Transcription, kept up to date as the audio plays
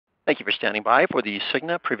Thank you for standing by for the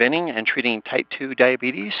Cigna Preventing and Treating Type 2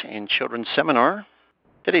 Diabetes in Children seminar.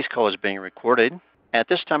 Today's call is being recorded. At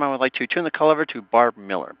this time, I would like to turn the call over to Barb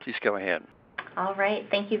Miller. Please go ahead. All right,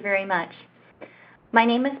 thank you very much. My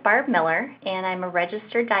name is Barb Miller, and I'm a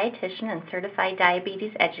registered dietitian and certified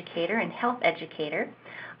diabetes educator and health educator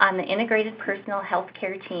on the Integrated Personal Health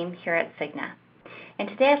Care team here at Cigna. And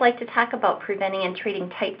today I'd like to talk about preventing and treating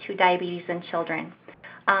type 2 diabetes in children.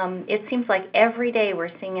 It seems like every day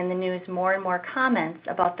we're seeing in the news more and more comments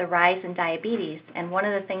about the rise in diabetes, and one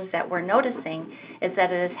of the things that we're noticing is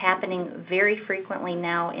that it is happening very frequently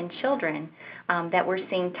now in children, that we're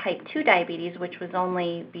seeing type 2 diabetes, which was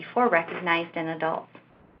only before recognized in adults.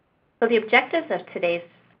 So the objectives of today's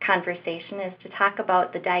conversation is to talk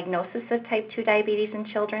about the diagnosis of type 2 diabetes in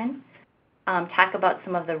children, talk about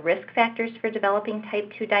some of the risk factors for developing type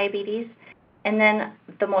 2 diabetes, and then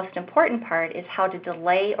the most important part is how to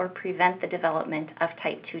delay or prevent the development of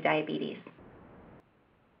type 2 diabetes.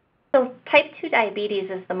 So type 2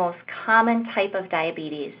 diabetes is the most common type of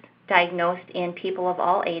diabetes diagnosed in people of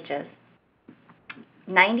all ages.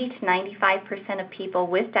 90 to 95% of people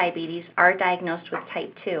with diabetes are diagnosed with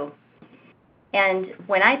type 2. And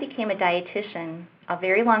when I became a dietitian a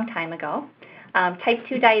very long time ago, type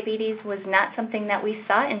 2 diabetes was not something that we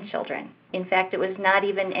saw in children. In fact, it was not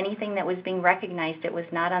even anything that was being recognized. It was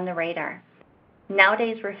not on the radar.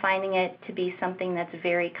 Nowadays, we're finding it to be something that's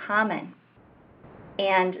very common.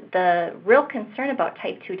 And the real concern about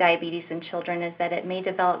type 2 diabetes in children is that it may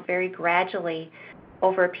develop very gradually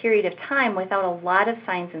over a period of time without a lot of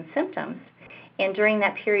signs and symptoms. And during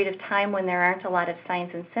that period of time when there aren't a lot of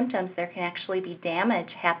signs and symptoms, there can actually be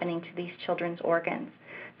damage happening to these children's organs.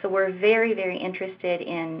 So we're very, very interested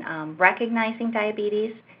in recognizing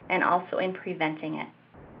diabetes and also in preventing it.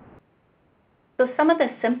 So some of the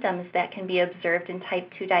symptoms that can be observed in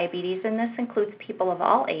type 2 diabetes, and this includes people of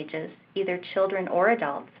all ages, either children or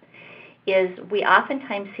adults, is we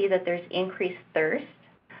oftentimes see that there's increased thirst.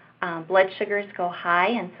 Blood sugars go high,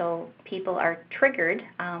 and so people are triggered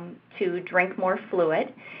to drink more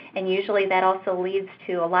fluid, and usually that also leads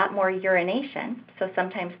to a lot more urination. So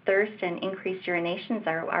sometimes thirst and increased urinations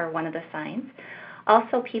are one of the signs.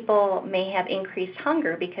 Also, people may have increased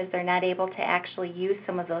hunger because they're not able to actually use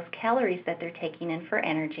some of those calories that they're taking in for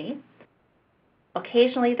energy.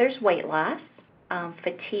 Occasionally there's weight loss,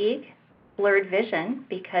 fatigue, blurred vision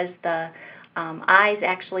because the eyes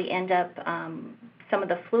actually end up some of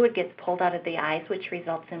the fluid gets pulled out of the eyes, which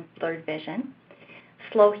results in blurred vision,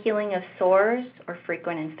 slow healing of sores or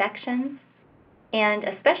frequent infections, and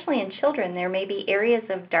especially in children, there may be areas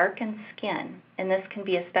of darkened skin, and this can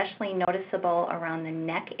be especially noticeable around the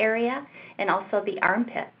neck area and also the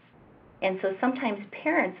armpits. And so sometimes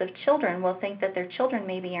parents of children will think that their children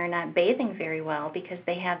maybe are not bathing very well because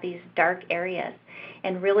they have these dark areas.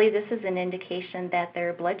 And really this is an indication that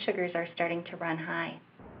their blood sugars are starting to run high.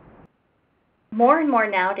 More and more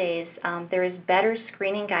nowadays, there is better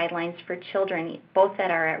screening guidelines for children, both that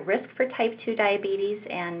are at risk for type 2 diabetes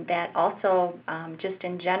and that also just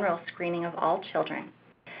in general screening of all children.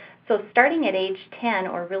 So starting at age 10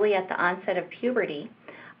 or really at the onset of puberty,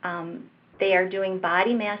 they are doing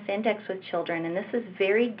body mass index with children, and this is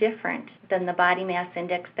very different than the body mass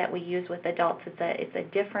index that we use with adults. It's a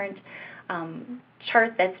different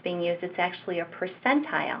chart that's being used. It's actually a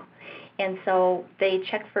percentile. And so they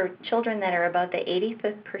check for children that are about the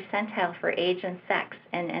 85th percentile for age and sex,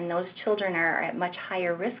 and those children are at much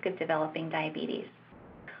higher risk of developing diabetes.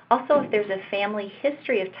 Also, if there's a family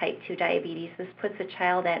history of type 2 diabetes, this puts a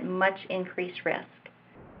child at much increased risk.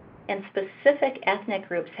 And specific ethnic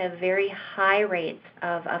groups have very high rates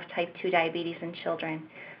of type 2 diabetes in children.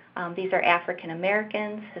 These are African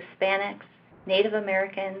Americans, Hispanics, Native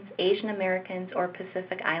Americans, Asian Americans, or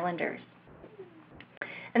Pacific Islanders.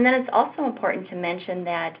 And then it's also important to mention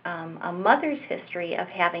that a mother's history of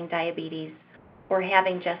having diabetes or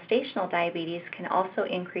having gestational diabetes can also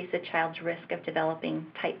increase a child's risk of developing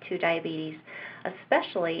type 2 diabetes,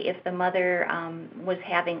 especially if the mother was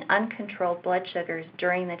having uncontrolled blood sugars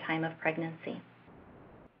during the time of pregnancy.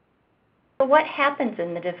 So what happens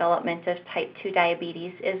in the development of type 2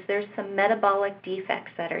 diabetes is there's some metabolic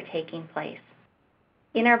defects that are taking place.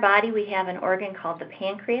 In our body, we have an organ called the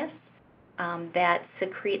pancreas that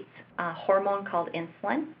secretes a hormone called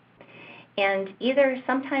insulin. And either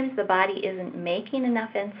sometimes the body isn't making enough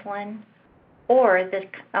insulin, or the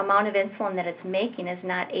amount of insulin that it's making is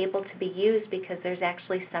not able to be used because there's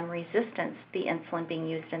actually some resistance to the insulin being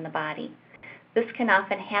used in the body. This can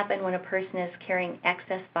often happen when a person is carrying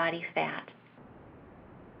excess body fat.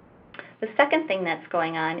 The second thing that's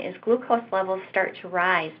going on is glucose levels start to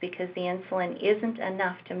rise because the insulin isn't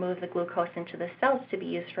enough to move the glucose into the cells to be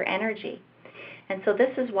used for energy. And so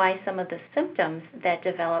this is why some of the symptoms that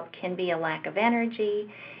develop can be a lack of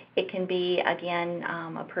energy. It can be, again,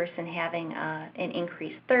 a person having an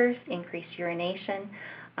increased thirst, increased urination.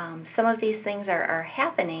 Some of these things are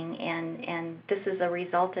happening, and this is a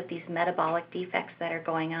result of these metabolic defects that are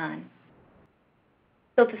going on.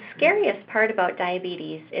 So the scariest part about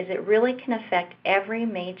diabetes is it really can affect every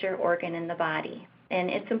major organ in the body. And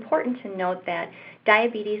it's important to note that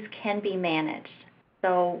diabetes can be managed.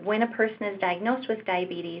 So when a person is diagnosed with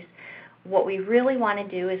diabetes, what we really want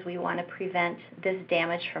to do is we want to prevent this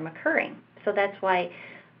damage from occurring. So that's why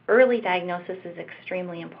early diagnosis is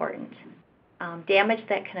extremely important. Damage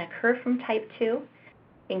that can occur from type 2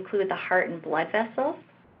 include the heart and blood vessels,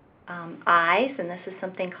 eyes, and this is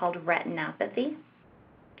something called retinopathy,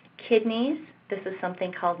 kidneys, this is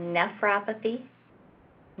something called nephropathy,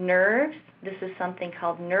 nerves, this is something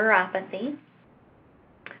called neuropathy,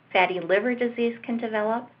 fatty liver disease can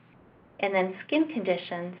develop, and then skin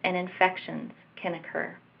conditions and infections can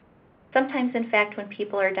occur. Sometimes, in fact, when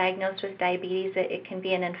people are diagnosed with diabetes, it can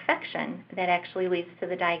be an infection that actually leads to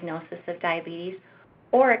the diagnosis of diabetes,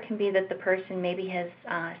 or it can be that the person maybe has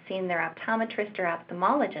seen their optometrist or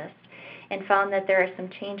ophthalmologist and found that there are some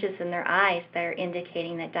changes in their eyes that are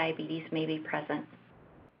indicating that diabetes may be present.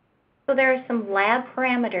 So there are some lab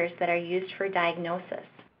parameters that are used for diagnosis.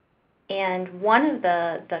 And one of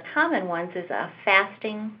the common ones is a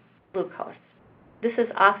fasting glucose. This is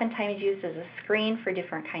oftentimes used as a screen for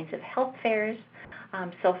different kinds of health fairs.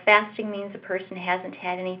 So fasting means a person hasn't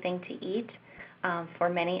had anything to eat for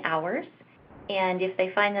many hours. And if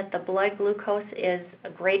they find that the blood glucose is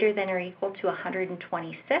greater than or equal to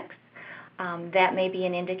 126, that may be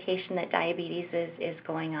an indication that diabetes is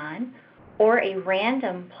going on. Or a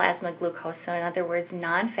random plasma glucose, so in other words,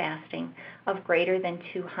 non-fasting, of greater than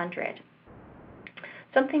 200.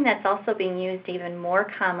 Something that's also being used even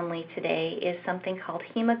more commonly today is something called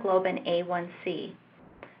hemoglobin A1C.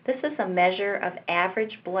 This is a measure of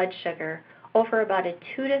average blood sugar over about a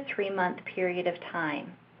 2 to 3 month period of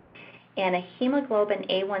time. And a hemoglobin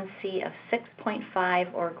A1C of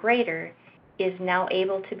 6.5 or greater is now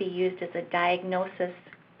able to be used as a diagnosis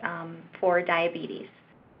for diabetes.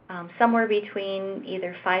 Somewhere between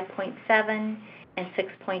either 5.7 and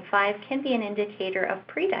 6.5 can be an indicator of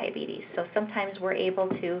prediabetes. So sometimes we're able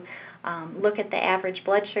to look at the average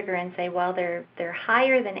blood sugar and say, well, they're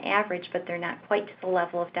higher than average, but they're not quite to the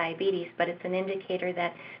level of diabetes. But it's an indicator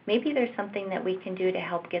that maybe there's something that we can do to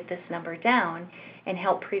help get this number down and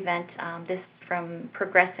help prevent this from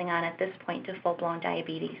progressing on at this point to full-blown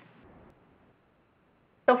diabetes.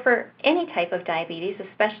 So for any type of diabetes,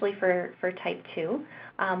 especially for type 2,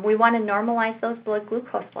 we want to normalize those blood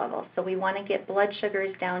glucose levels. So we want to get blood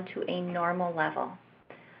sugars down to a normal level.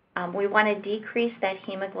 We want to decrease that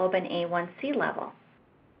hemoglobin A1C level.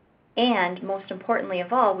 And most importantly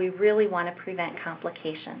of all, we really want to prevent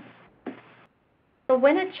complications. So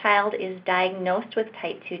when a child is diagnosed with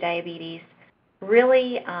type 2 diabetes,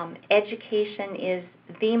 really education is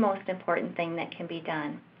the most important thing that can be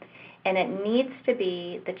done. And it needs to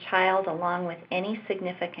be the child along with any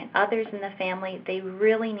significant others in the family. They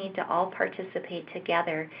really need to all participate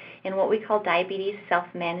together in what we call diabetes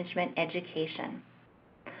self-management education.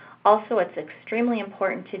 Also, it's extremely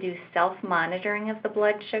important to do self-monitoring of the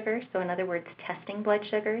blood sugar, so in other words, testing blood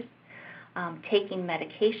sugars, taking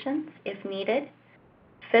medications if needed.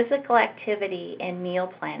 Physical activity and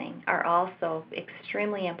meal planning are also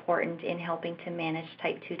extremely important in helping to manage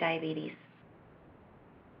type 2 diabetes.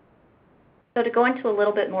 So to go into a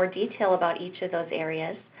little bit more detail about each of those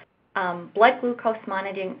areas, blood glucose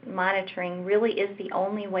monitoring really is the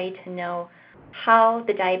only way to know how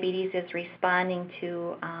the diabetes is responding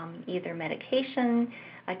to either medication,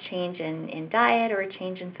 a change in diet, or a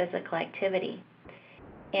change in physical activity.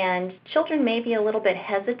 And children may be a little bit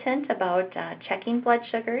hesitant about checking blood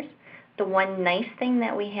sugars. The one nice thing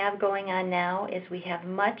that we have going on now is we have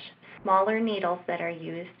much smaller needles that are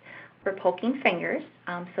used for poking fingers,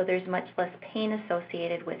 so there's much less pain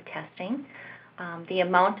associated with testing. The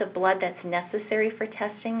amount of blood that's necessary for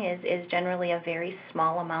testing is generally a very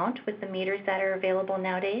small amount with the meters that are available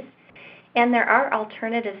nowadays. And there are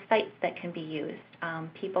alternative sites that can be used.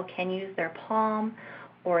 People can use their palm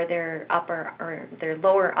or their upper or their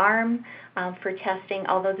lower arm for testing,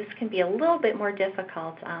 although this can be a little bit more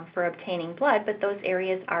difficult for obtaining blood, but those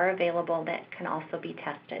areas are available that can also be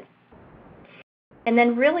tested. And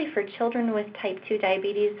then really for children with type 2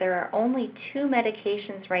 diabetes, there are only 2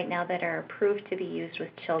 medications right now that are approved to be used with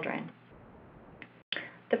children.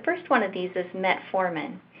 The first one of these is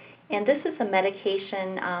metformin. And this is a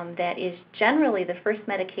medication that is generally the first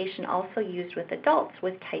medication also used with adults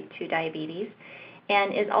with type 2 diabetes,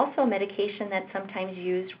 and is also a medication that's sometimes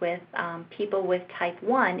used with people with type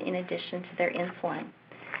 1 in addition to their insulin.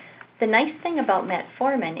 The nice thing about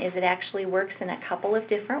metformin is it actually works in a couple of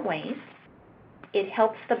different ways. It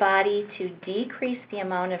helps the body to decrease the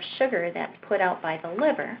amount of sugar that's put out by the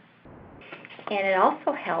liver, and it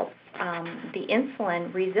also helps the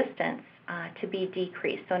insulin resistance to be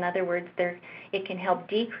decreased. So in other words, it can help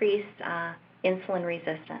decrease insulin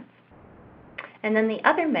resistance. And then the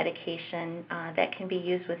other medication that can be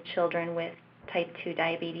used with children with type 2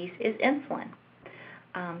 diabetes is insulin.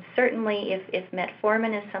 Certainly if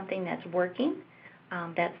metformin is something that's working,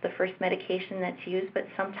 that's the first medication that's used, but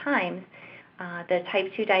sometimes the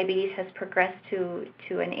type 2 diabetes has progressed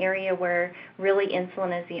to an area where really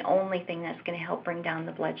insulin is the only thing that's going to help bring down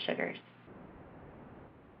the blood sugars.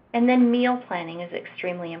 And then meal planning is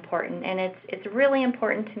extremely important, and it's really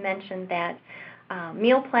important to mention that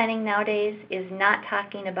meal planning nowadays is not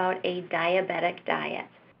talking about a diabetic diet.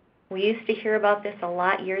 We used to hear about this a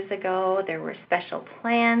lot years ago. There were special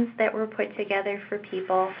plans that were put together for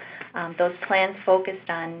people. Those plans focused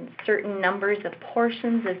on certain numbers of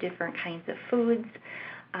portions of different kinds of foods.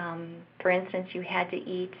 For instance, you had to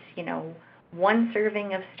eat, one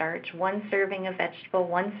serving of starch, one serving of vegetable,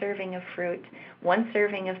 one serving of fruit, one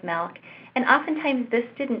serving of milk. And oftentimes this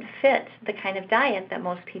didn't fit the kind of diet that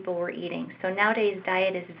most people were eating. So nowadays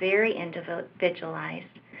diet is very individualized.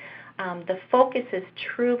 The focus is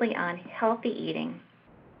truly on healthy eating,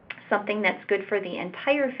 something that's good for the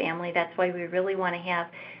entire family. That's why we really want to have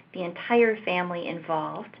the entire family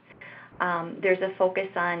involved. There's a focus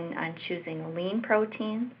on choosing lean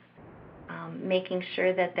proteins, making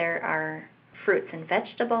sure that there are fruits and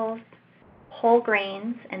vegetables, whole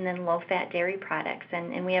grains, and then low-fat dairy products.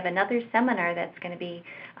 And we have another seminar that's going to be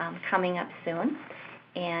coming up soon.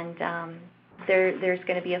 And there's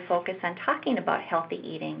going to be a focus on talking about healthy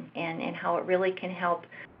eating and how it really can help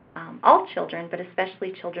all children, but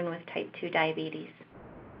especially children with type 2 diabetes.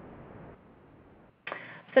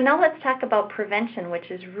 So now let's talk about prevention,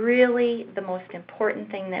 which is really the most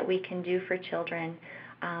important thing that we can do for children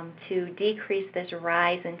to decrease this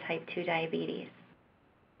rise in type 2 diabetes.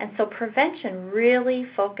 And so prevention really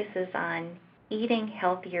focuses on eating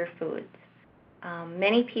healthier foods.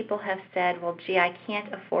 Many people have said, well, gee, I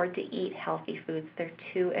can't afford to eat healthy foods. They're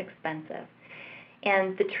too expensive.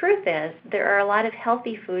 And the truth is, there are a lot of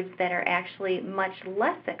healthy foods that are actually much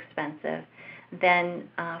less expensive than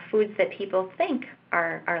foods that people think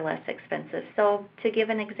are less expensive. So to give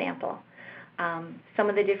an example, some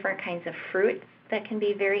of the different kinds of fruits that can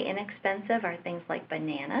be very inexpensive are things like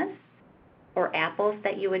bananas or apples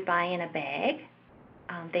that you would buy in a bag.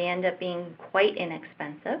 They end up being quite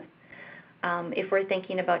inexpensive. If we're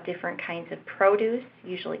thinking about different kinds of produce,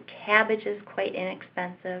 usually cabbage is quite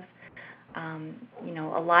inexpensive.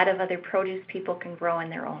 A lot of other produce people can grow in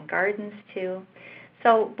their own gardens too.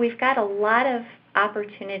 So we've got a lot of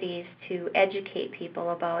opportunities to educate people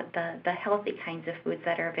about the healthy kinds of foods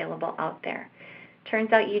that are available out there.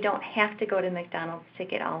 Turns out you don't have to go to McDonald's to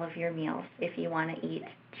get all of your meals if you want to eat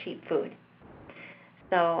cheap food.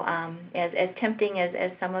 So as tempting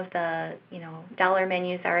as some of the dollar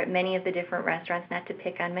menus are at many of the different restaurants, not to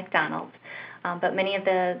pick on McDonald's, but many of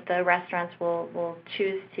the restaurants will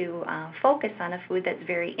choose to focus on a food that's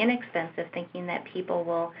very inexpensive, thinking that people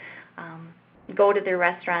will go to their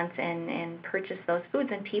restaurants and purchase those foods,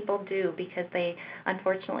 and people do because they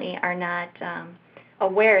unfortunately are not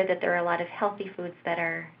aware that there are a lot of healthy foods that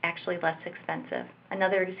are actually less expensive.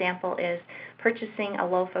 Another example is purchasing a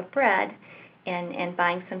loaf of bread and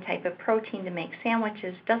buying some type of protein to make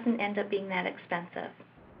sandwiches doesn't end up being that expensive.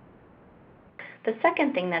 The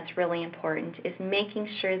second thing that's really important is making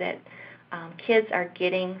sure that kids are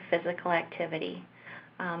getting physical activity.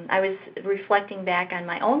 I was reflecting back on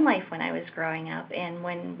my own life when I was growing up, and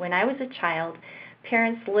when I was a child,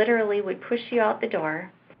 parents literally would push you out the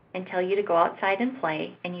door and tell you to go outside and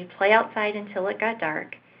play, and you'd play outside until it got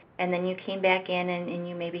dark, and then you came back in and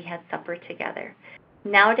you maybe had supper together.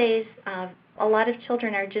 Nowadays, a lot of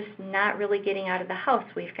children are just not really getting out of the house.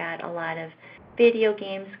 We've got a lot of video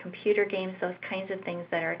games, computer games, those kinds of things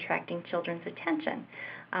that are attracting children's attention.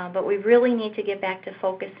 But we really need to get back to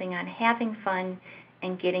focusing on having fun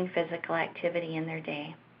and getting physical activity in their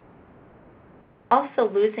day.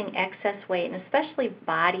 Also, losing excess weight, and especially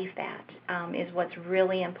body fat, is what's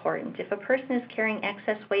really important. If a person is carrying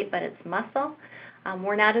excess weight but it's muscle,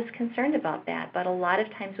 we're not as concerned about that. But a lot of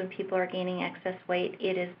times when people are gaining excess weight,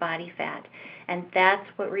 it is body fat. And that's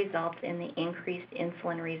what results in the increased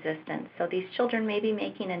insulin resistance. So these children may be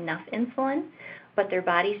making enough insulin, but their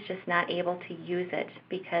body's just not able to use it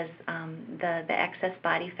because the excess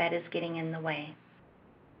body fat is getting in the way.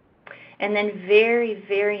 And then very,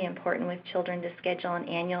 very important with children to schedule an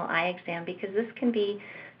annual eye exam, because this can be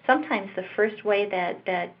sometimes the first way that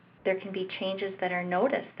there can be changes that are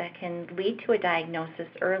noticed that can lead to a diagnosis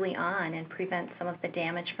early on and prevent some of the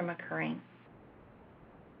damage from occurring.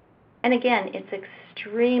 And again, it's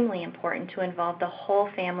extremely important to involve the whole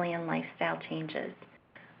family in lifestyle changes.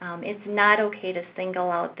 It's not okay to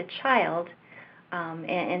single out the child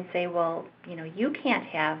and say, well, you can't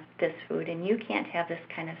have this food and you can't have this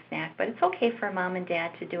kind of snack, but it's okay for mom and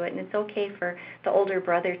dad to do it, and it's okay for the older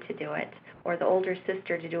brother to do it, or the older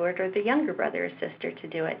sister to do it, or the younger brother or sister to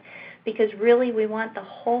do it, because really we want the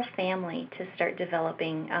whole family to start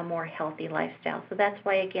developing a more healthy lifestyle. So that's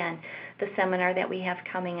why, again, the seminar that we have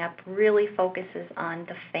coming up really focuses on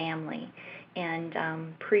the family and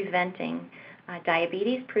preventing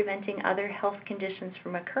diabetes, preventing other health conditions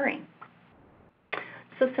from occurring.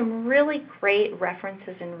 So some really great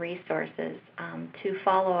references and resources to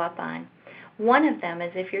follow up on. One of them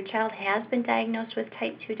is if your child has been diagnosed with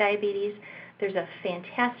type 2 diabetes, there's a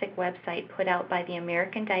fantastic website put out by the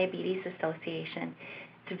American Diabetes Association.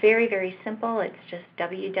 It's very, very simple. It's just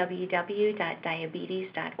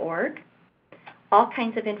www.diabetes.org. All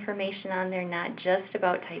kinds of information on there, not just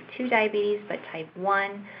about type 2 diabetes, but type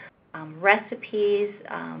 1, recipes,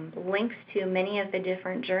 links to many of the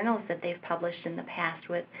different journals that they've published in the past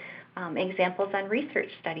with examples on research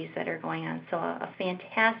studies that are going on. So a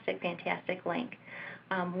fantastic, fantastic link.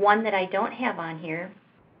 One that I don't have on here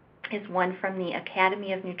is one from the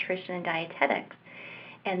Academy of Nutrition and Dietetics,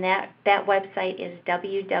 and that website is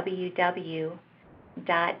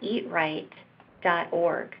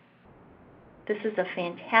www.eatright.org. This is a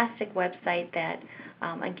fantastic website that,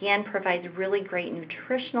 again, provides really great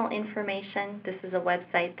nutritional information. This is a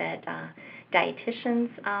website that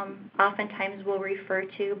dietitians oftentimes will refer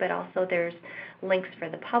to, but also there's links for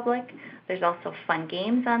the public. There's also fun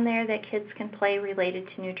games on there that kids can play related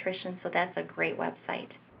to nutrition, so that's a great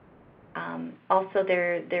website. Also,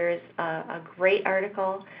 there's a great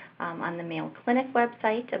article on the Mayo Clinic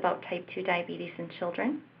website about type 2 diabetes in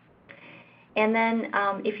children. And then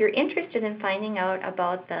if you're interested in finding out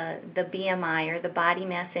about the BMI, or the body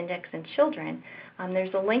mass index in children,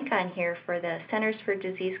 there's a link on here for the Centers for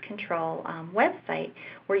Disease Control website,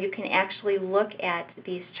 where you can actually look at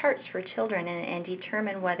these charts for children and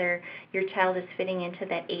determine whether your child is fitting into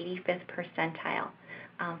that 85th percentile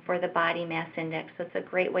for the body mass index. So it's a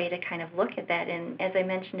great way to kind of look at that. And as I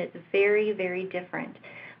mentioned, it's very, very different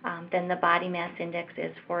than the body mass index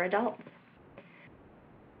is for adults.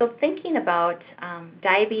 So thinking about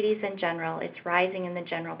diabetes in general, it's rising in the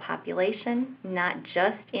general population, not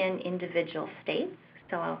just in individual states.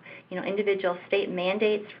 So, individual state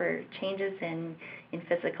mandates for changes in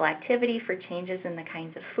physical activity, for changes in the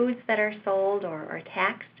kinds of foods that are sold or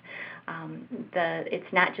taxed.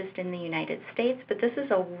 It's not just in the United States, but this is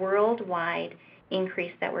a worldwide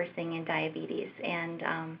increase that we're seeing in diabetes. And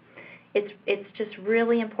it's just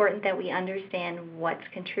really important that we understand what's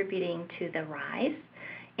contributing to the rise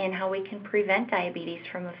and how we can prevent diabetes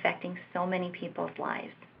from affecting so many people's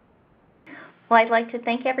lives. Well, I'd like to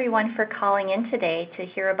thank everyone for calling in today to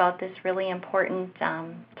hear about this really important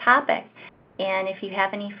topic. And if you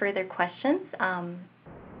have any further questions,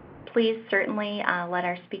 please certainly let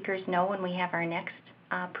our speakers know when we have our next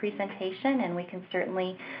presentation, and we can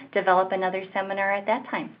certainly develop another seminar at that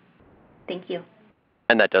time. Thank you.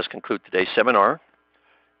 And that does conclude today's seminar.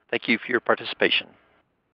 Thank you for your participation.